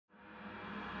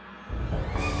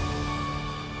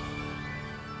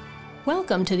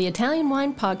Welcome to the Italian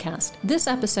Wine Podcast. This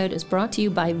episode is brought to you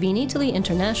by Vinitaly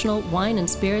International Wine and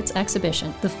Spirits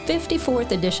Exhibition. The 54th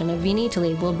edition of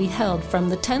Vinitaly will be held from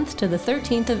the 10th to the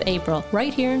 13th of April,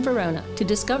 right here in Verona. To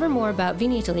discover more about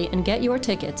Vinitaly and get your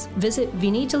tickets, visit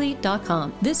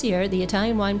vinitaly.com. This year, the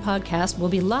Italian Wine Podcast will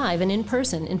be live and in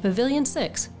person in Pavilion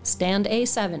 6, Stand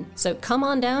A7. So come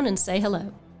on down and say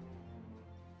hello.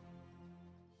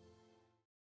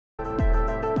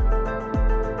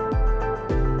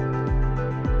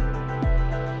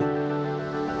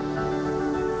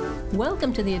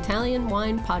 Welcome to the Italian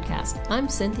Wine Podcast. I'm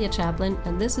Cynthia Chaplin,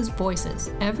 and this is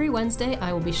Voices. Every Wednesday,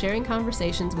 I will be sharing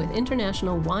conversations with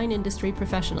international wine industry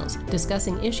professionals,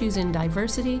 discussing issues in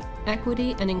diversity,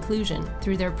 equity, and inclusion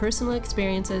through their personal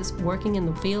experiences working in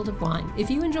the field of wine. If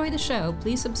you enjoy the show,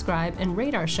 please subscribe and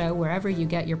rate our show wherever you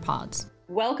get your pods.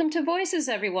 Welcome to Voices,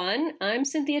 everyone. I'm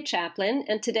Cynthia Chaplin,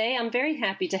 and today I'm very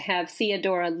happy to have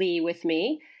Theodora Lee with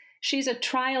me. She's a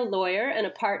trial lawyer and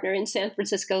a partner in San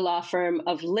Francisco law firm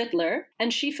of Littler,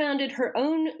 and she founded her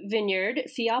own vineyard,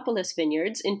 Theopolis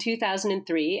Vineyards, in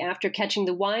 2003 after catching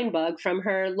the wine bug from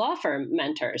her law firm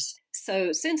mentors.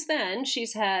 So since then,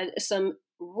 she's had some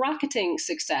rocketing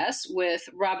success, with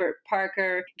Robert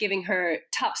Parker giving her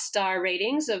top star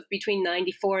ratings of between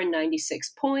 94 and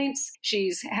 96 points.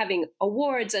 She's having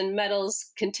awards and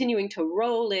medals continuing to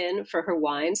roll in for her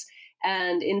wines.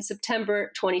 And in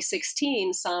September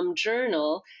 2016, Somm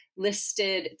Journal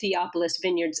listed Theopolis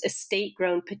Vineyards'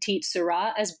 estate-grown Petite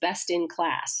Syrah as best in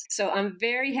class. So I'm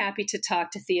very happy to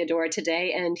talk to Theodora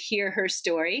today and hear her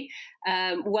story.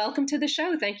 Welcome to the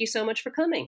show. Thank you so much for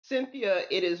coming. Cynthia,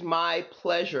 it is my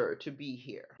pleasure to be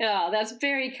here. Oh, that's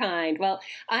very kind. Well,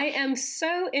 I am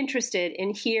so interested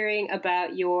in hearing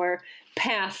about your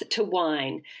path to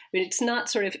wine. I mean, it's not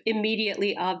sort of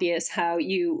immediately obvious how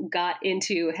you got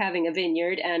into having a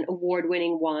vineyard and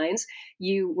award-winning wines.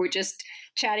 You were just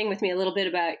chatting with me a little bit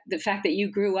about the fact that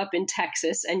you grew up in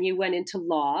Texas and you went into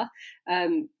law.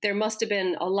 There must have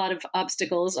been a lot of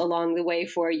obstacles along the way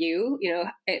for you. You know,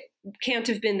 it can't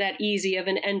have been that easy of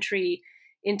an entry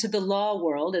into the law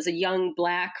world as a young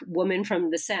Black woman from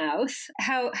the South.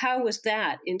 How was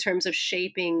that in terms of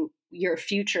shaping your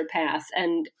future path?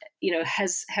 And, you know,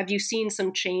 have you seen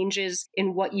some changes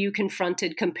in what you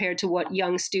confronted compared to what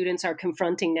young students are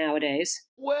confronting nowadays?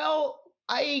 Well,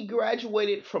 I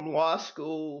graduated from law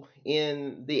school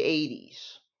in the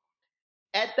 80s.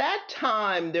 At that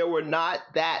time, there were not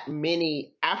that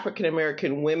many African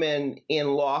American women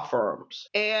in law firms.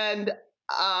 And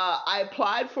I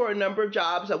applied for a number of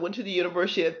jobs. I went to the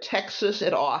University of Texas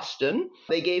at Austin.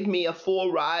 They gave me a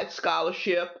full ride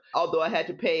scholarship, although I had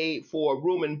to pay for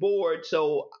room and board.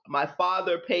 So my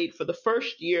father paid for the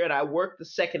first year and I worked the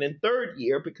second and third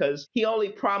year because he only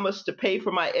promised to pay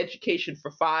for my education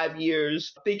for 5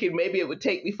 years, thinking maybe it would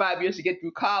take me 5 years to get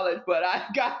through college. But I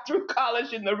got through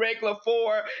college in the regular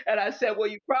 4. And I said, well,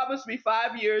 you promised me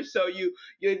 5 years, so you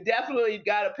definitely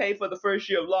got to pay for the first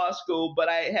year of law school. But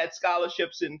I had scholarships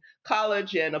in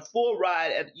college and a full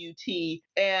ride at UT.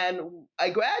 And I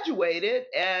graduated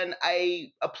and I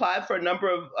applied for a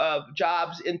number of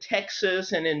jobs in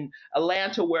Texas and in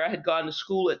Atlanta, where I had gone to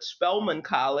school at Spelman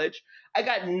College. I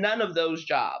got none of those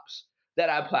jobs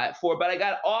that I applied for, but I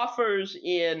got offers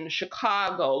in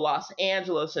Chicago, Los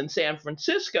Angeles, and San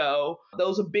Francisco.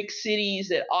 Those are big cities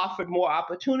that offered more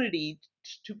opportunity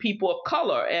to people of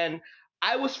color. And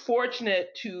I was fortunate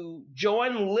to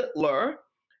join Littler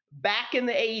back in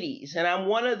the 80s. And I'm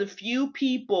one of the few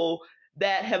people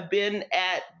that have been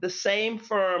at the same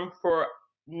firm for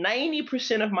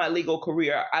 90% of my legal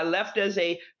career. I left as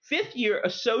a fifth-year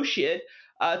associate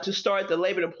to start the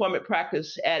labor and employment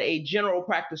practice at a general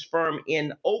practice firm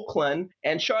in Oakland.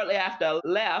 And shortly after I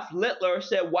left, Littler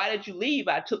said, why did you leave?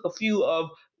 I took a few of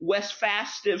West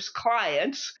Fastive's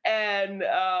clients. And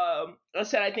I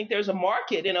said, I think there's a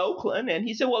market in Oakland. And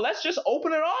he said, well, let's just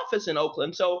open an office in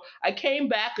Oakland. So I came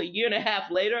back a year and a half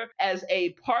later as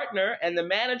a partner and the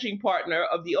managing partner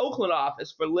of the Oakland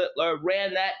office for Littler,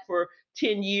 ran that for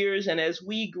 10 years. And as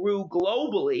we grew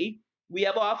globally, we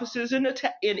have offices in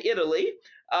Italy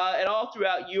and all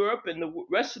throughout Europe and the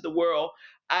rest of the world.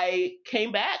 I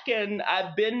came back and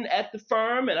I've been at the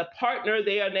firm and a partner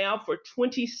there now for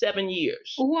 27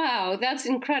 years. Wow, that's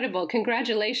incredible.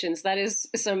 Congratulations. That is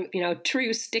some,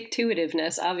 true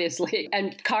stick-to-itiveness, obviously.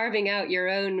 And carving out your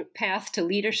own path to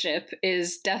leadership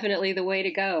is definitely the way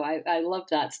to go. I love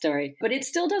that story. But it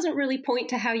still doesn't really point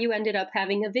to how you ended up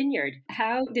having a vineyard.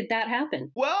 How did that happen?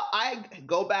 Well, I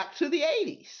go back to the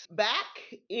 80s.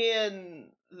 Back in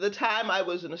the time I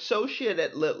was an associate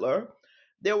at Littler,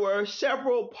 there were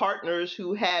several partners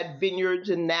who had vineyards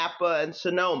in Napa and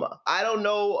Sonoma. I don't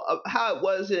know how it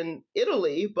was in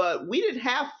Italy, but we didn't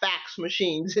have fax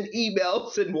machines and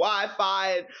emails and Wi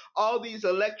Fi and all these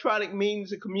electronic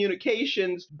means of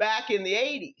communications back in the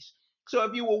 80s. So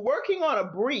if you were working on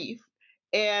a brief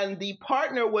and the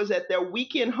partner was at their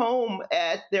weekend home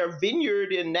at their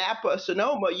vineyard in Napa,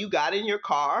 Sonoma, you got in your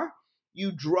car,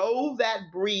 you drove that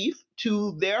brief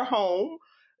to their home.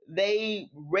 They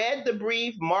read the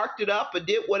brief, marked it up, or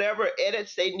did whatever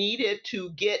edits they needed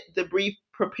to get the brief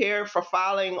prepared for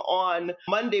filing on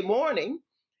Monday morning.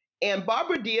 And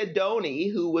Barbara Diodoni,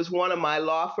 who was one of my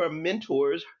law firm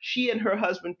mentors, she and her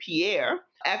husband Pierre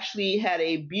actually had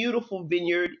a beautiful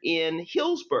vineyard in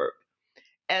Hillsburg.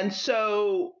 And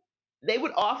so they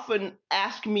would often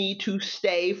ask me to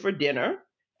stay for dinner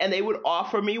and they would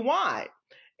offer me wine.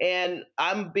 And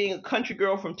I'm being a country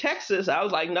girl from Texas. I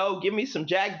was like, no, give me some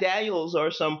Jack Daniels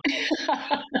or some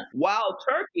wild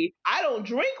turkey. I don't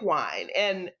drink wine.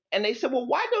 And they said, well,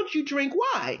 why don't you drink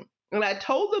wine? And I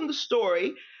told them the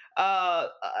story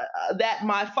that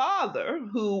my father,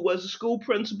 who was a school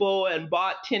principal and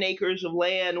bought 10 acres of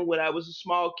land when I was a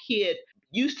small kid,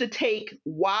 used to take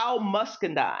wild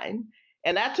muscadine,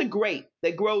 and that's a grape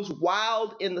that grows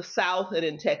wild in the South and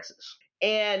in Texas.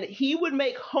 And he would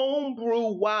make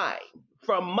homebrew wine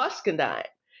from muscadine.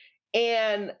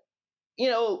 And,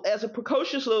 as a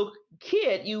precocious little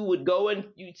kid, you would go and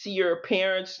you'd see your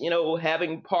parents,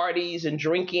 having parties and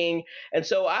drinking. And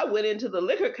so I went into the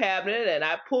liquor cabinet and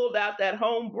I pulled out that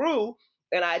homebrew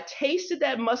and I tasted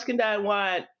that muscadine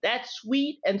wine. That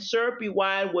sweet and syrupy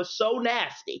wine was so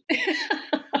nasty.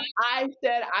 I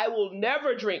said, I will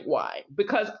never drink wine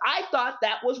because I thought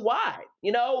that was wine.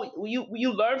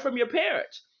 You learn from your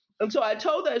parents. And so I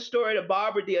told that story to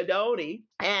Barbara Diodoni,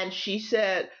 and she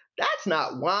said, that's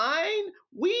not wine.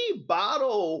 We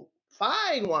bottle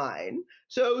fine wine.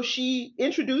 So she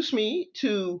introduced me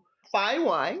to fine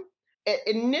wine.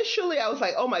 Initially, I was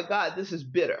like, oh my God, this is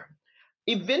bitter.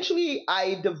 Eventually,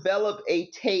 I developed a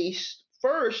taste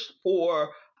first for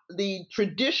the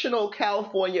traditional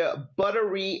California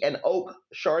buttery and oak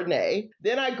Chardonnay.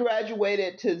 Then I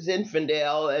graduated to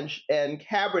Zinfandel and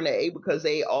Cabernet because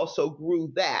they also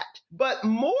grew that. But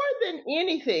more than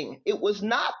anything, it was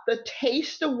not the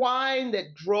taste of wine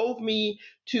that drove me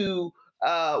to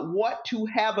want to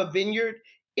have a vineyard.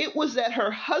 It was that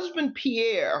her husband,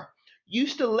 Pierre,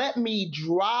 used to let me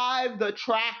drive the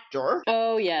tractor.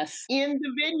 Oh, yes. In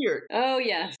the vineyard. Oh,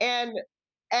 yes.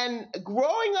 And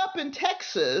growing up in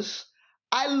Texas,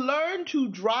 I learned to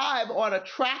drive on a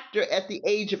tractor at the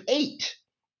age of 8.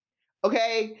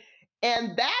 Okay.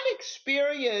 And that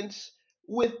experience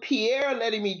with Pierre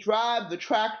letting me drive the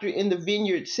tractor in the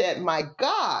vineyard said, my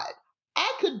God,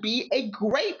 I could be a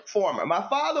grape farmer. My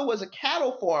father was a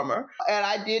cattle farmer, and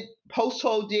I did post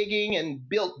hole digging and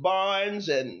built barns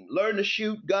and learned to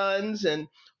shoot guns and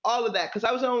all of that because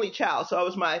I was an only child. So I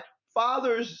was my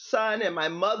father's son and my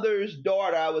mother's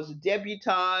daughter. I was a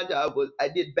debutante. I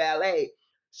did ballet.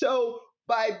 So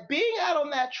by being out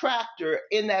on that tractor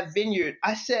in that vineyard,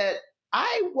 I said,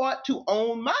 I want to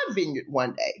own my vineyard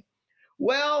one day.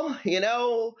 Well,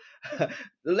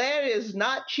 land is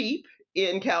not cheap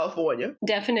in California.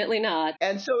 Definitely not.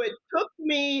 And so it took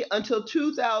me until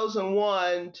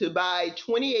 2001 to buy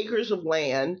 20 acres of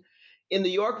land in the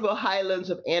Yorkville Highlands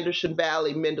of Anderson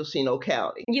Valley, Mendocino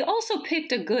County. You also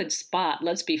picked a good spot,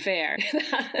 let's be fair.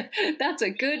 That's a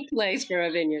good place for a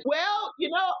vineyard. Well,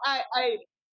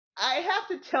 I have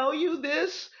to tell you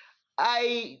this.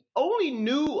 I only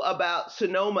knew about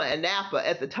Sonoma and Napa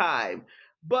at the time,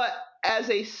 but as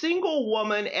a single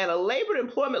woman and a labor and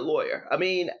employment lawyer,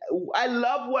 I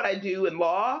love what I do in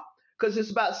law because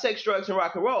it's about sex, drugs, and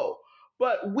rock and roll.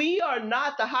 But we are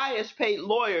not the highest paid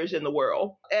lawyers in the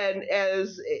world. And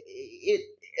as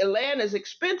land is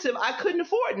expensive, I couldn't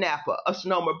afford Napa or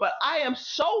Sonoma. But I am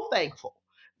so thankful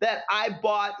that I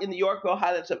bought in the Yorkville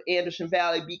Highlands of Anderson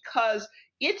Valley because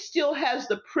it still has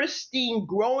the pristine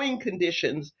growing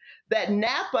conditions that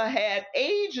Napa had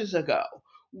ages ago.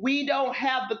 We don't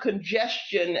have the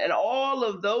congestion and all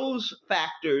of those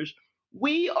factors.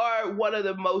 We are one of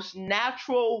the most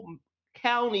natural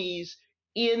counties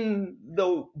in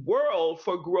the world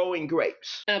for growing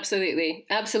grapes. Absolutely.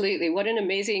 Absolutely. What an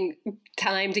amazing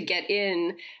time to get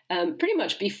in, pretty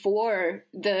much before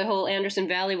the whole Anderson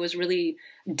Valley was really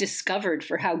discovered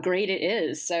for how great it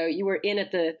is. So you were in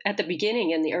at the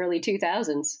beginning in the early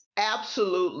 2000s.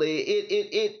 Absolutely.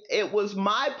 It was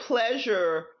my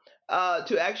pleasure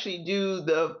to actually do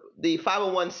the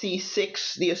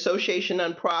 501c6, the association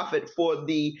nonprofit for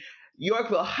the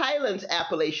Yorkville Highlands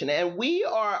appellation. And we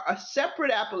are a separate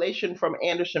appellation from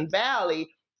Anderson Valley,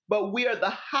 but we are the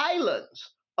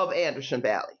highlands of Anderson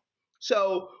Valley.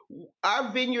 So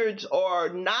our vineyards are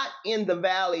not in the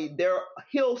valley, they're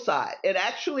hillside. And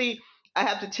actually, I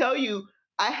have to tell you,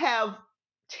 I have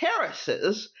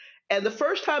terraces. And the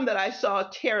first time that I saw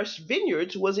terraced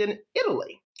vineyards was in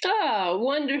Italy. Oh,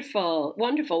 wonderful.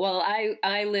 Wonderful. Well,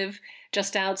 I live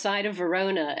just outside of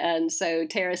Verona, and so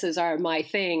terraces are my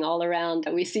thing all around.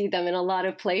 We see them in a lot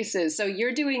of places. So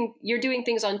you're doing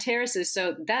things on terraces,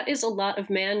 so that is a lot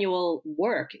of manual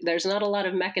work. There's not a lot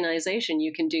of mechanization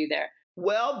you can do there.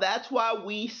 Well, that's why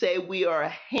we say we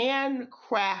are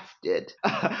handcrafted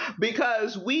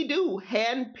because we do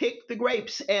hand pick the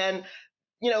grapes. And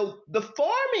the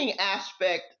farming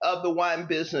aspect of the wine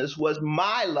business was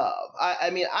my love. I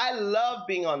mean, I love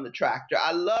being on the tractor.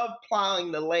 I love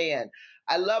plowing the land.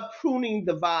 I love pruning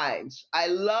the vines. I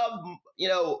love,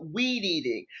 weed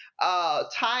eating,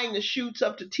 tying the shoots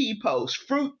up to T-posts,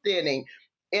 fruit thinning,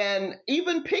 and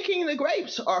even picking the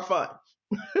grapes are fun.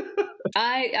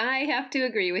 I have to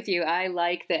agree with you. I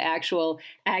like the actual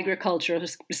agricultural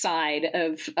side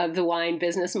of the wine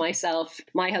business myself.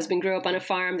 My husband grew up on a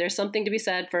farm. There's something to be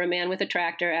said for a man with a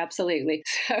tractor, absolutely.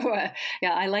 So,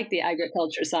 yeah, I like the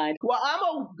agriculture side. Well, I'm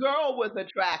a girl with a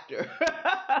tractor.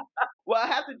 Well, I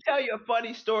have to tell you a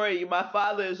funny story. My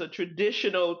father is a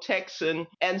traditional Texan,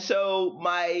 and so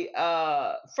my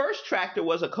first tractor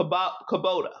was a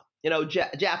Kubota,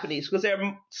 Japanese, because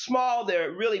they're small.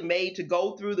 They're really made to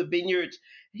go through the vineyards.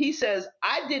 He says,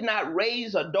 I did not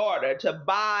raise a daughter to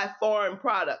buy foreign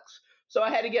products, so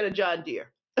I had to get a John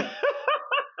Deere.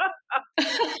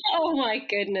 Oh my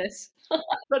goodness.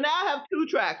 So now I have two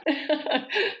tractors.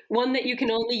 One that you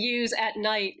can only use at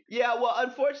night. Yeah, well,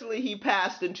 unfortunately, he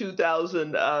passed in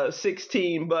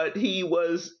 2016, but he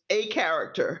was a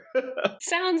character.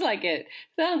 Sounds like it.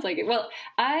 Sounds like it. Well,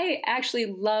 I actually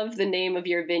love the name of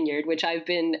your vineyard, which I've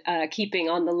been keeping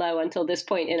on the low until this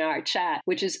point in our chat,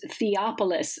 which is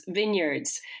Theopolis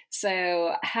Vineyards.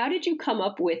 So, how did you come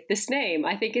up with this name?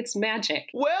 I think it's magic.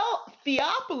 Well,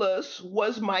 Theopolis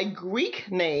was my Greek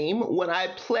name when I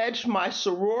pledged my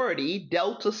sorority,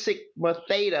 Delta Sigma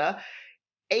Theta,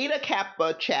 Eta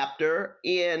Kappa chapter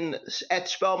at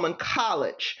Spelman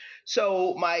College.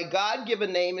 So my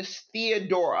God-given name is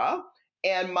Theodora,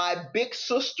 and my big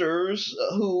sisters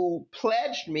who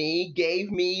pledged me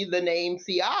gave me the name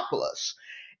Theopolis.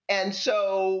 And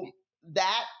so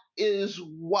that is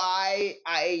why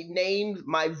I named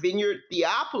my vineyard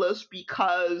Theopolis,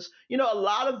 because, a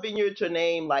lot of vineyards are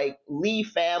named like Lee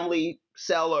Family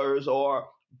Cellars or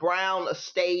Brown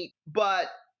Estate, but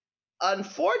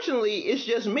unfortunately, it's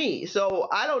just me. So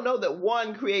I don't know that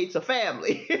one creates a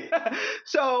family.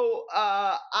 So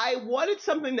I wanted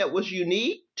something that was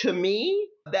unique to me,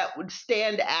 that would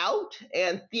stand out,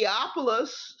 and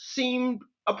Theopolis seemed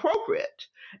appropriate.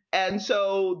 And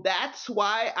so that's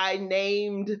why I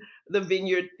named the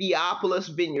vineyard Theopolis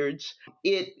Vineyards.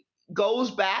 It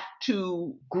goes back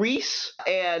to Greece,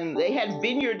 and they had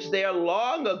vineyards there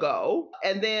long ago.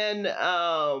 And then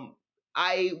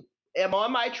I am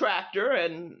on my tractor,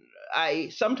 and I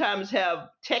sometimes have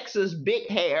Texas big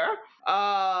hair.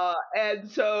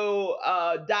 And so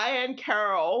Diane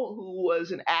Carroll, who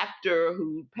was an actor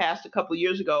who passed a couple of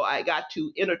years ago, I got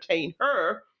to entertain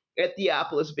her at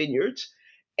Theopolis Vineyards,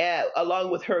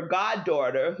 along with her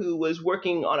goddaughter, who was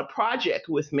working on a project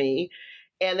with me.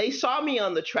 And they saw me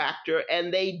on the tractor,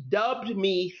 and they dubbed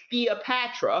me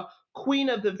Theopatra, Queen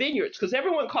of the Vineyards, because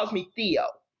everyone calls me Theo.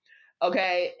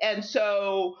 Okay. And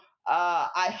so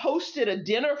I hosted a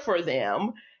dinner for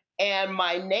them. And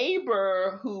my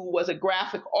neighbor, who was a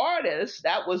graphic artist,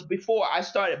 that was before I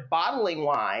started bottling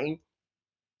wine,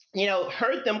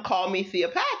 heard them call me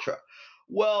Theopatra.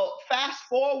 Well, fast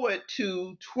forward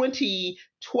to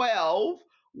 2012,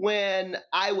 when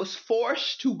I was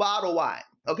forced to bottle wine.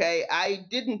 Okay, I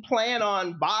didn't plan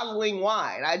on bottling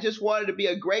wine. I just wanted to be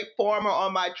a grape farmer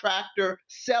on my tractor,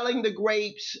 selling the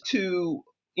grapes to,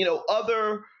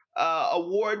 other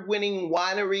award-winning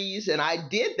wineries, and I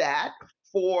did that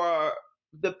for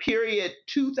the period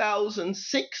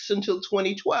 2006 until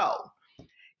 2012.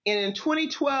 And in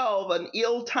 2012, an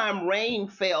ill-timed rain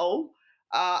fell.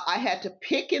 I had to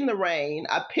pick in the rain.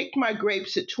 I picked my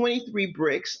grapes at 23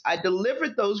 bricks. I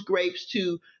delivered those grapes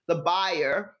to the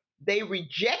buyer. They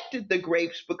rejected the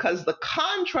grapes because the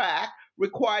contract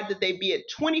required that they be at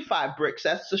 25 bricks.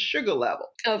 That's the sugar level.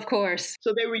 Of course.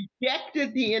 So they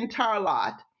rejected the entire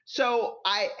lot. So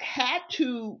I had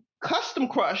to custom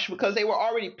crush because they were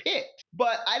already picked.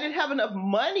 But I didn't have enough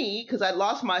money because I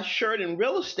lost my shirt in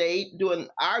real estate during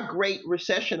our great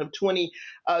recession of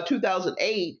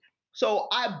 2008. So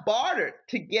I bartered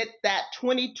to get that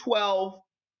 2012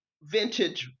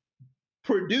 vintage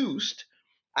produced,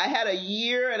 I had a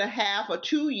year and a half or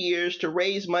 2 years to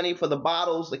raise money for the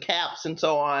bottles, the caps, and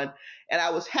so on. And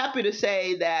I was happy to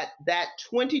say that that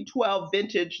 2012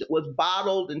 vintage that was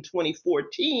bottled in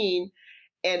 2014,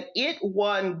 and it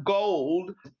won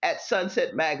gold at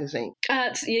Sunset Magazine.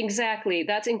 Exactly.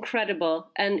 That's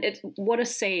incredible. And what a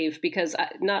save, because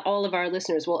not all of our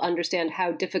listeners will understand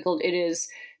how difficult it is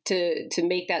to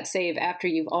make that save after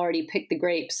you've already picked the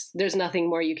grapes. There's nothing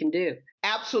more you can do.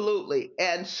 Absolutely.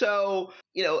 And so,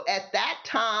 at that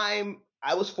time,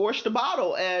 I was forced to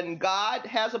bottle, and God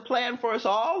has a plan for us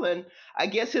all. And I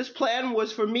guess his plan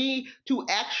was for me to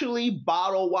actually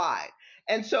bottle wine.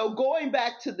 And so, going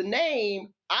back to the name,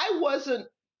 I wasn't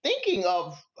thinking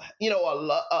of,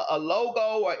 a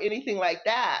logo or anything like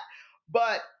that.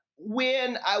 But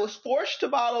when I was forced to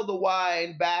bottle the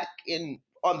wine back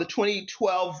on the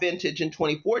 2012 vintage in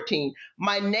 2014,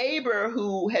 my neighbor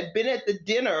who had been at the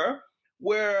dinner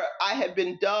where I had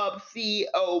been dubbed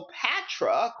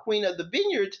Theopatra, Queen of the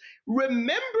Vineyards,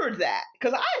 remembered that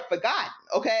because I had forgotten.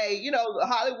 Okay, the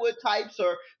Hollywood types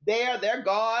are there, they're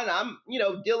gone. I'm,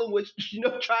 dealing with,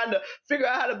 trying to figure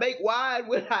out how to make wine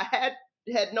when I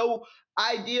had no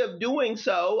idea of doing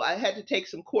so. I had to take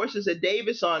some courses at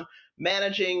Davis on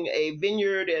managing a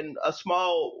vineyard and a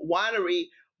small winery,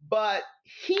 but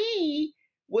he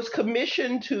was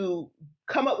commissioned to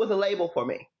come up with a label for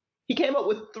me. He came up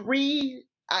with 3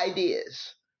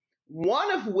 ideas,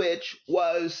 one of which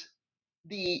was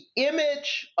the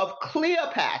image of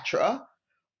Cleopatra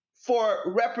for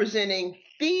representing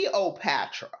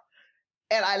Theopatra.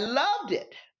 And I loved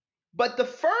it. But the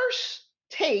first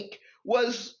take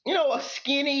was, a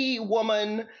skinny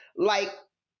woman like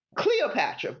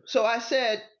Cleopatra. So I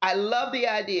said, I love the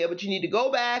idea, but you need to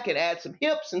go back and add some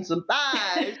hips and some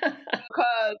thighs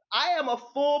because I am a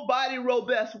full body,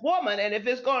 robust woman. And if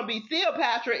it's going to be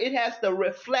Cleopatra, it has to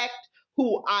reflect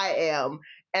who I am.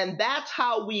 And that's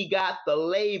how we got the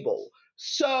label.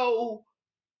 So,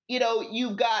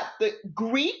 you've got the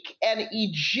Greek and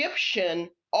Egyptian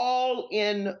all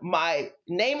in my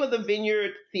name of the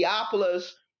vineyard,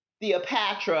 Theophilus,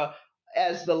 Cleopatra,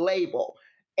 as the label.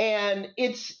 And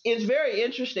it's very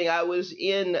interesting. I was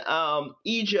in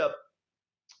Egypt,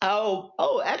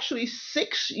 actually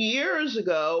 6 years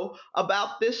ago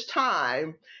about this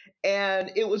time.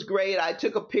 And it was great. I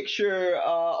took a picture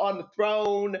on the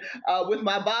throne with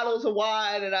my bottles of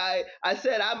wine, and I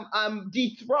said, I'm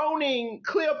dethroning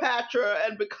Cleopatra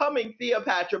and becoming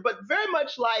Theopatra. But very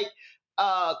much like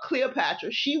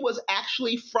Cleopatra, she was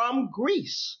actually from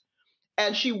Greece,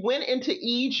 and she went into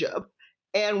Egypt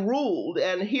and ruled.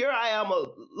 And here I am, a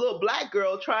little Black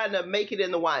girl trying to make it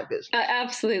in the wine business. I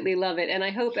absolutely love it. And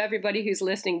I hope everybody who's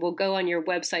listening will go on your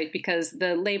website because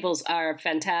the labels are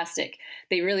fantastic.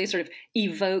 They really sort of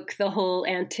evoke the whole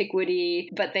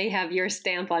antiquity, but they have your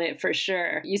stamp on it for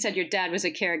sure. You said your dad was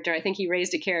a character. I think he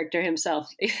raised a character himself.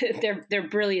 They're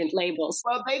brilliant labels.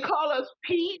 Well, they call us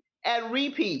Pete and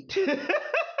Repeat.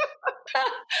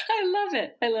 I love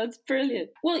it. It's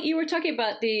brilliant. Well, you were talking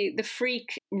about the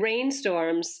freak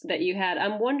rainstorms that you had.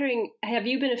 I'm wondering, have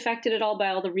you been affected at all by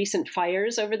all the recent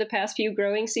fires over the past few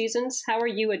growing seasons? How are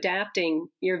you adapting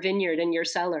your vineyard and your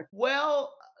cellar?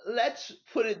 Well, let's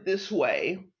put it this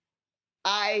way.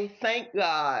 I thank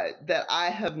God that I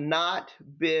have not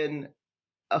been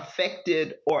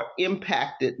affected or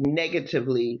impacted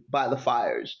negatively by the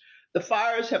fires. The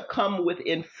fires have come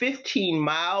within 15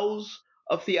 miles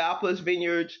of Theophilus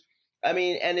Vineyards. I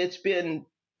mean, and it's been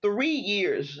 3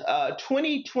 years.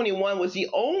 2021 was the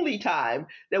only time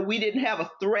that we didn't have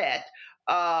a threat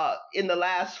in the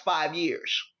last 5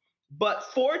 years. But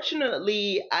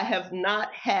fortunately, I have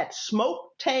not had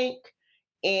smoke tank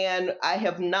and I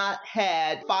have not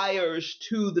had fires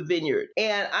to the vineyard.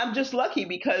 And I'm just lucky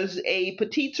because a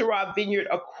Petite Sirah vineyard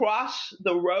across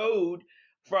the road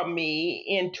from me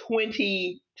in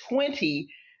 2020,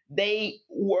 they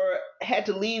had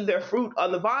to leave their fruit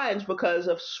on the vines because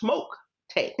of smoke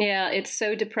tank. Yeah, it's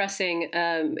so depressing.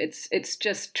 It's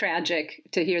just tragic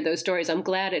to hear those stories. I'm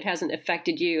glad it hasn't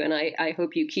affected you, and I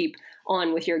hope you keep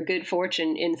on with your good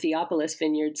fortune in Theophilus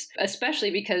Vineyards,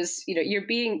 especially because you're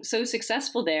being so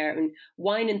successful there, and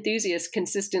Wine Enthusiast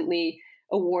consistently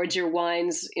awards your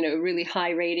wines really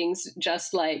high ratings,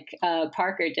 just like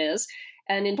Parker does.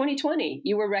 And in 2020,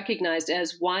 you were recognized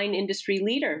as Wine Industry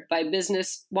Leader by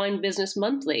Wine Business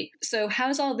Monthly. So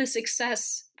how's all this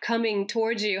success coming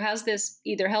towards you? How's this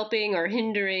either helping or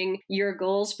hindering your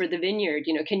goals for the vineyard?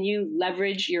 Can you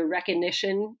leverage your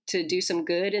recognition to do some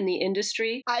good in the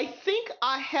industry? I think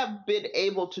I have been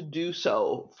able to do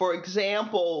so. For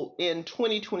example, in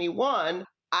 2021,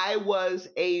 I was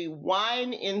a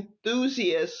Wine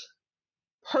Enthusiast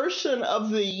Person of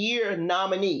the Year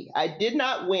nominee. I did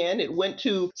not win. It went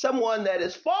to someone that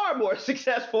is far more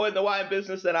successful in the wine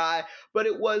business than I, but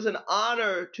it was an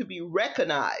honor to be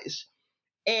recognized.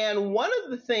 And one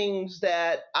of the things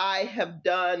that I have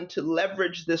done to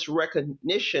leverage this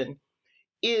recognition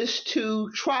is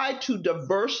to try to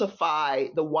diversify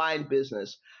the wine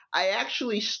business. I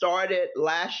actually started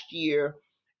last year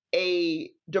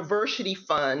a diversity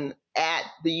fund at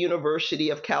the University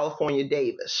of California,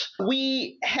 Davis.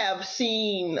 We have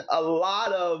seen a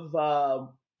lot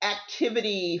of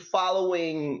activity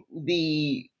following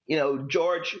the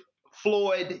George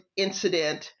Floyd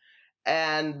incident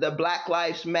and the Black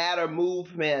Lives Matter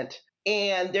movement,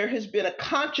 and there has been a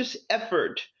conscious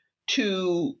effort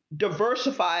to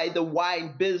diversify the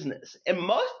wine business. And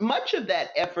much of that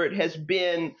effort has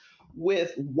been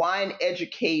with wine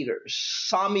educators,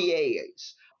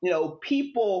 sommeliers,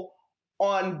 people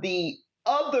on the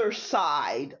other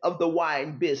side of the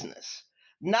wine business.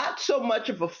 Not so much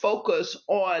of a focus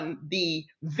on the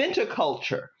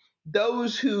viticulture,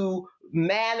 those who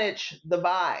manage the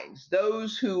vines,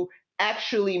 those who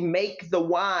actually make the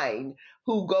wine,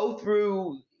 who go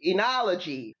through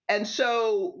enology. And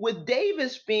so, with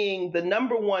Davis being the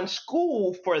number one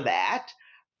school for that,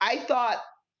 I thought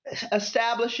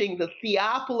establishing the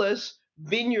Theophilus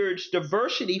Vineyards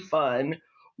Diversity Fund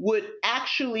would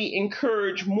actually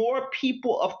encourage more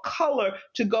people of color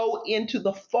to go into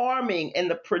the farming and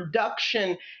the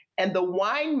production and the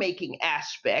winemaking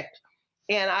aspect.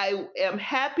 And I am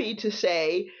happy to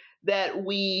say that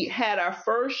we had our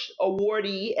first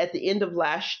awardee at the end of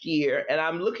last year, and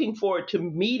I'm looking forward to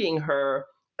meeting her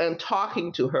and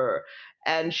talking to her.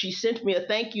 And she sent me a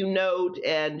thank you note,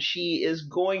 and she is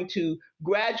going to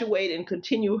graduate and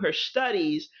continue her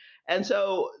studies. And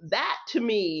so that to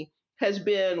me has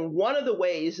been one of the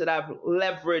ways that I've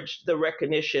leveraged the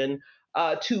recognition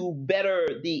to better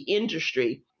the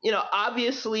industry.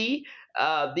 Obviously,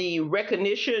 the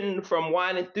recognition from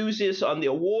wine enthusiasts on the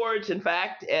awards. In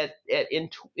fact, in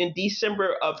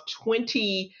December of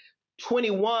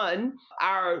 2021,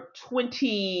 our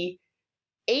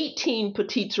 2018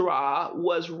 Petit Syrah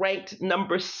was ranked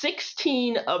number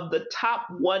 16 of the top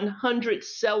 100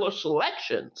 seller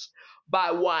selections by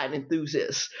wine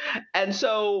enthusiasts. And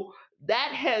so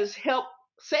that has helped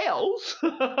sales.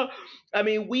 I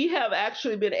mean, we have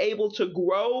actually been able to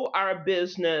grow our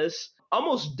business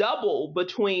almost double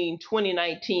between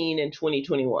 2019 and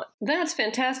 2021. That's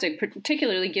fantastic,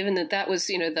 particularly given that was,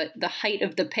 the height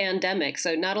of the pandemic.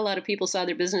 So not a lot of people saw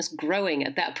their business growing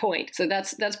at that point. So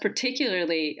that's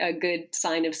particularly a good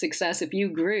sign of success if you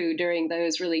grew during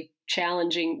those really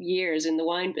challenging years in the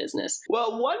wine business.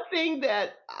 Well, one thing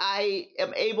that I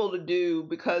am able to do,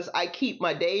 because I keep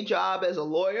my day job as a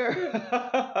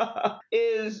lawyer,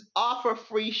 is offer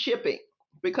free shipping,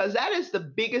 because that is the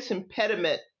biggest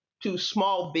impediment to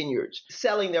small vineyards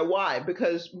selling their wine,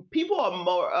 because people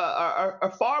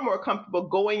are far more comfortable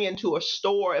going into a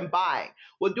store and buying.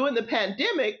 Well, during the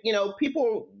pandemic,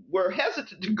 people were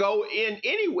hesitant to go in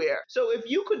anywhere. So if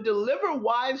you could deliver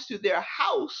wines to their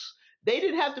house, they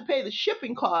didn't have to pay the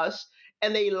shipping costs,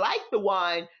 and they liked the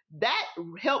wine. That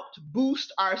helped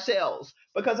boost our sales,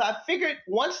 because I figured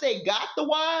once they got the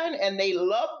wine and they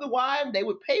loved the wine, they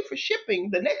would pay for shipping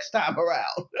the next time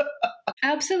around.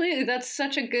 Absolutely. That's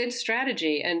such a good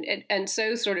strategy, and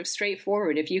so sort of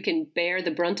straightforward. If you can bear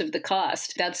the brunt of the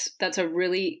cost, that's a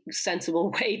really sensible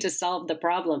way to solve the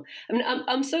problem. I mean,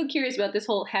 I'm so curious about this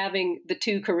whole having the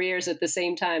two careers at the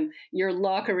same time, your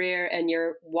law career and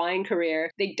your wine career.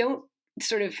 They don't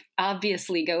sort of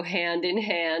obviously go hand in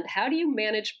hand. How do you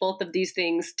manage both of these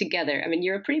things together? I mean,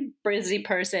 you're a pretty busy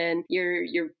person.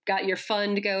 You've got your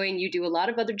fund going. You do a lot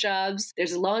of other jobs.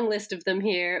 There's a long list of them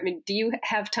here. I mean, do you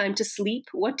have time to sleep?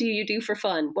 What do you do for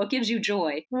fun? What gives you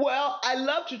joy? Well, I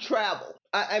love to travel.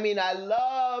 I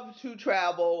love to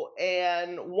travel.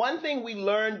 And one thing we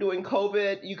learned during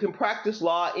COVID, you can practice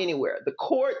law anywhere. The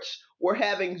courts were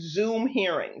having Zoom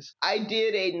hearings. I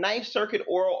did a Ninth Circuit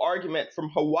oral argument from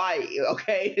Hawaii,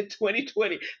 in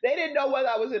 2020. They didn't know whether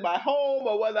I was in my home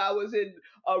or whether I was in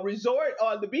a resort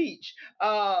on the beach.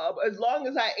 As long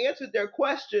as I answered their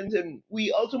questions, and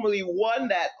we ultimately won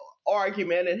that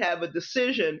argument and have a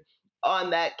decision on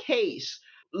that case.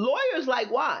 Lawyers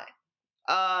like wine.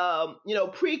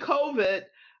 Pre-COVID,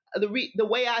 the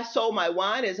way I sold my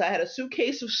wine is I had a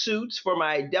suitcase of suits for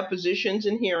my depositions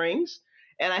and hearings,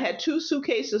 and I had 2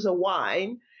 suitcases of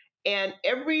wine. And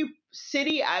every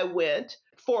city I went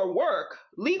for work,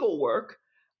 legal work,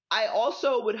 I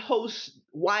also would host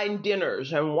wine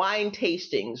dinners and wine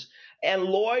tastings. And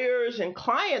lawyers and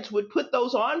clients would put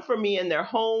those on for me in their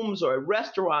homes or at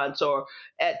restaurants or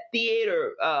at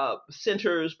theater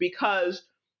centers because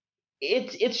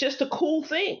it's just a cool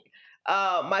thing.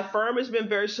 My firm has been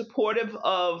very supportive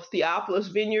of Theophilus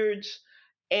Vineyards,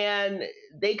 and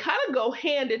they kind of go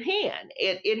hand in hand.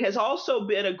 It has also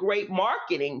been a great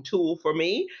marketing tool for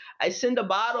me. I send a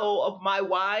bottle of my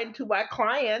wine to my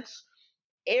clients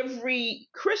every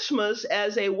Christmas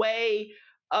as a way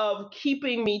of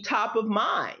keeping me top of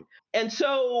mind. And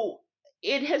so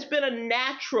it has been a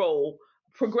natural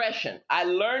progression. I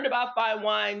learned about fine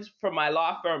wines from my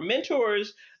law firm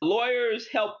mentors. Lawyers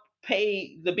help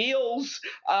pay the bills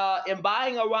in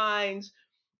buying our wines.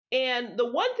 And the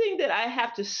one thing that I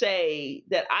have to say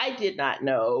that I did not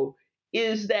know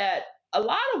is that a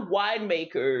lot of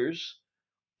winemakers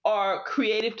are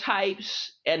creative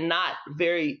types and not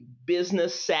very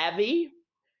business savvy,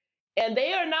 and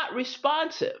they are not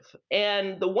responsive.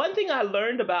 And the one thing I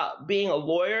learned about being a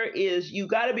lawyer is you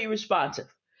got to be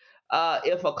responsive.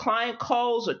 If a client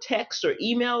calls or texts or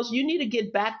emails, you need to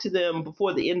get back to them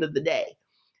before the end of the day.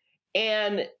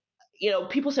 And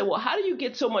people say, well, how do you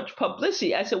get so much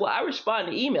publicity? I said, well, I respond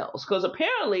to emails because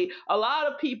apparently a lot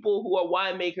of people who are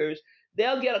winemakers,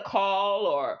 they'll get a call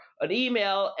or an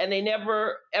email and they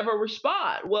never ever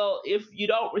respond. Well, if you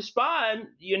don't respond,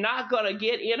 you're not going to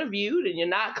get interviewed and you're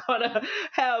not going to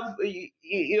have,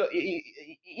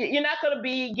 you're not going to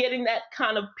be getting that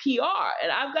kind of PR.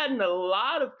 And I've gotten a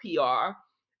lot of PR.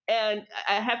 And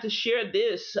I have to share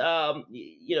this.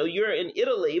 You're in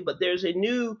Italy, but there's a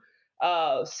new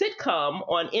sitcom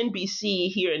on NBC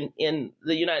here in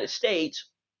the United States.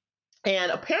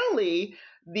 And apparently,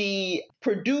 the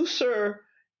producer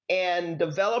and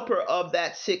developer of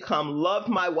that sitcom loved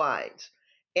my wines.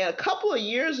 And a couple of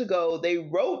years ago, they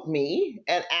wrote me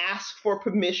and asked for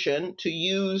permission to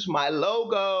use my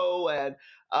logo and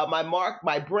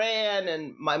my brand,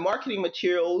 and my marketing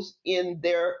materials in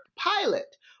their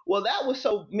pilot. Well, that was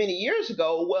so many years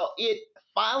ago. Well, it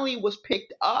finally was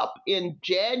picked up in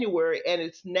January, and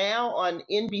it's now on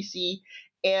NBC,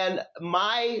 and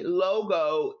my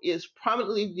logo is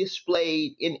prominently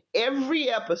displayed in every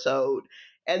episode.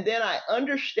 And then I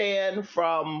understand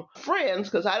from friends,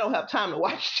 because I don't have time to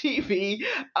watch TV,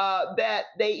 that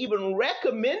they even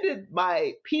recommended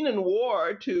my Pinot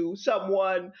Noir to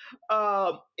someone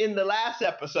in the last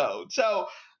episode. So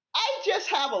I just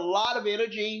have a lot of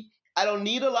energy. I don't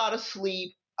need a lot of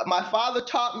sleep. My father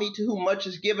taught me to whom much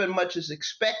is given, much is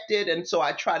expected. And so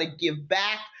I try to give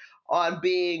back on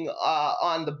being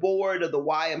on the board of the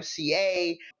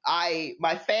YMCA.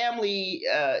 My family,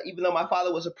 even though my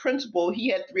father was a principal, he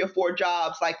had 3 or 4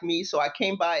 jobs like me, so I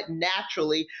came by it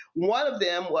naturally. One of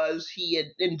them was he had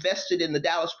invested in the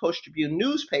Dallas Post-Tribune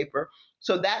newspaper.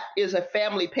 So that is a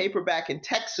family paper back in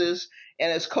Texas.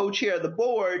 And as co-chair of the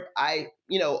board, I,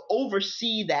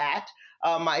 oversee that.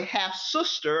 My half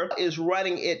sister is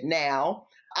running it now.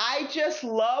 I just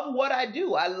love what I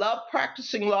do. I love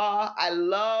practicing law. I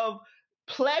love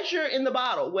pleasure in the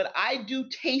bottle. When I do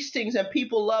tastings and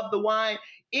people love the wine,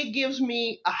 it gives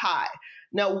me a high.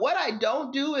 Now, what I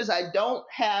don't do is I don't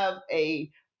have a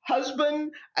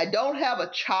husband. I don't have a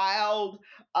child.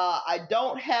 I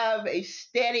don't have a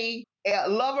steady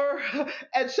lover.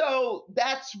 And so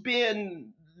that's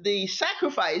been the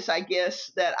sacrifice, I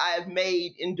guess, that I've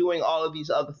made in doing all of these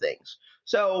other things.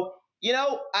 So,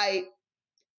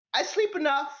 I sleep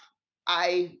enough.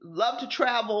 I love to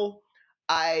travel.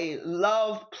 I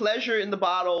love pleasure in the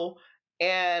bottle.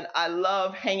 And I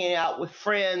love hanging out with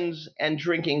friends and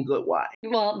drinking good wine.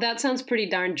 Well, that sounds pretty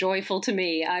darn joyful to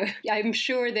me. I'm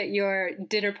sure that your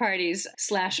dinner parties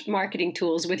 / marketing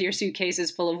tools with your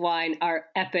suitcases full of wine are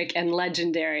epic and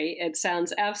legendary. It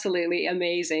sounds absolutely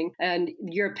amazing. And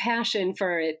your passion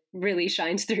for it really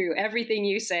shines through everything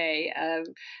you say.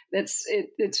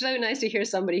 It's so nice to hear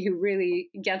somebody who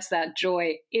really gets that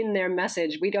joy in their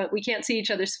message. We can't see each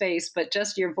other's face, but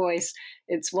just your voice.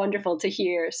 It's wonderful to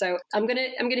hear. So I'm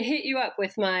gonna hit you up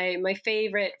with my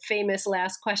favorite famous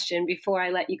last question before I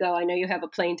let you go. I know you have a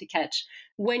plane to catch.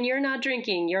 When you're not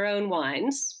drinking your own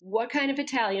wines, what kind of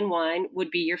Italian wine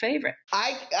would be your favorite?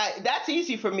 That's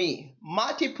easy for me.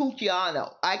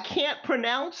 Montepulciano. I can't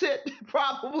pronounce it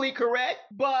probably correct,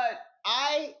 but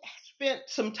I spent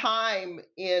some time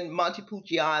in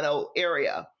Montepulciano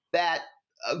area, that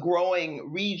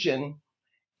growing region,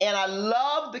 and I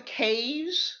love the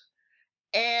caves.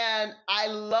 And I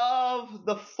love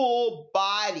the full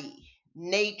body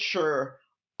nature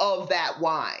of that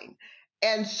wine.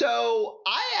 And so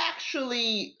I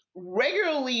actually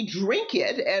regularly drink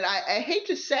it. And I hate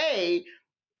to say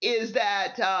is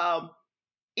that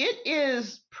it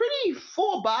is pretty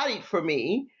full-bodied for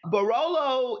me.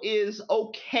 Barolo is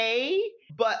okay,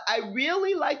 but I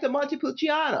really like the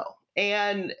Montepulciano,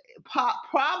 and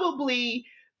probably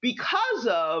because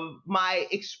of my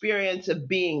experience of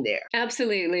being there.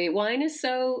 Absolutely. Wine is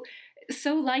so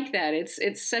like that.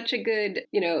 It's such a good,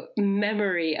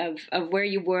 memory of where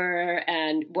you were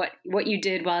and what you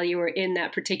did while you were in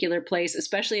that particular place,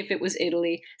 especially if it was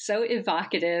Italy. So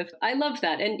evocative. I love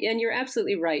that. And you're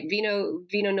absolutely right. Vino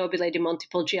Nobile di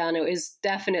Montepulciano is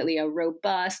definitely a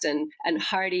robust and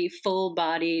hearty,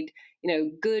 full-bodied,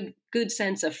 good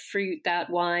sense of fruit, that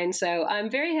wine. So I'm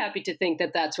very happy to think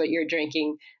that that's what you're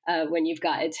drinking when you've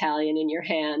got Italian in your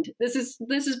hand. This has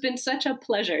been such a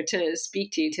pleasure to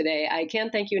speak to you today. I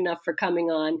can't thank you enough for coming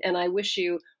on, and I wish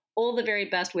you all the very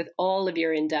best with all of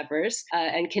your endeavors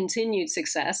and continued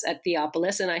success at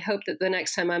Theopolis. And I hope that the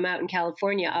next time I'm out in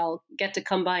California, I'll get to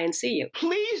come by and see you.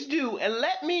 Please do, and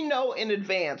let me know in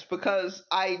advance, because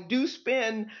I do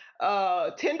spend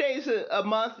 10 days a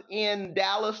month in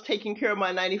Dallas taking care of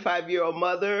my 95-year-old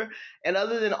mother. And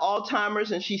other than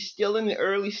Alzheimer's, and she's still in the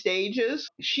early stages,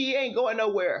 she ain't going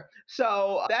nowhere.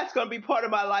 So that's going to be part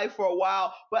of my life for a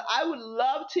while. But I would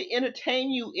love to entertain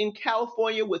you in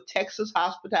California with Texas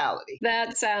hospitality.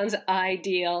 That sounds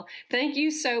ideal. Thank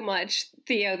you so much,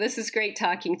 Theo. This is great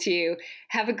talking to you.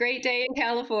 Have a great day in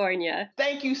California.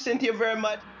 Thank you, Cynthia, very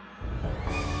much.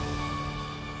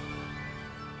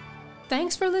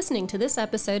 Thanks for listening to this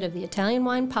episode of the Italian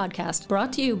Wine Podcast,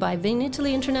 brought to you by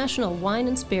Vinitaly International Wine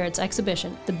and Spirits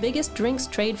Exhibition, the biggest drinks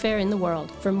trade fair in the world.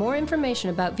 For more information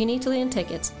about Vinitaly and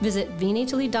tickets, visit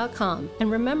vinitaly.com, and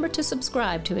remember to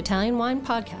subscribe to Italian Wine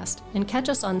Podcast and catch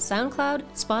us on SoundCloud,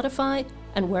 Spotify,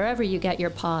 and wherever you get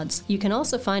your pods. You can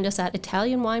also find us at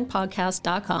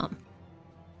italianwinepodcast.com.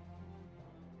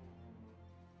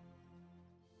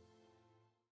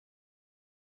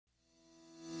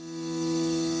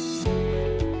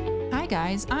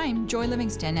 Guys, I'm Joy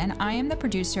Livingston, and I am the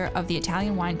producer of the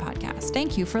Italian Wine Podcast.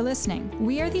 Thank you for listening.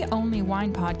 We are the only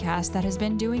wine podcast that has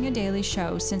been doing a daily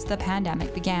show since the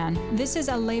pandemic began. This is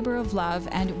a labor of love,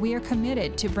 and we are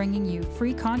committed to bringing you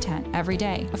free content every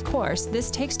day. Of course,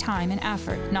 this takes time and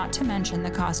effort, not to mention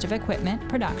the cost of equipment,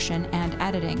 production, and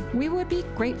editing. We would be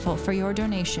grateful for your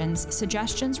donations,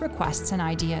 suggestions, requests, and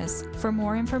ideas. For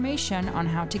more information on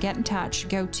how to get in touch,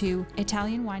 go to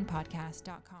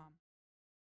italianwinepodcast.com.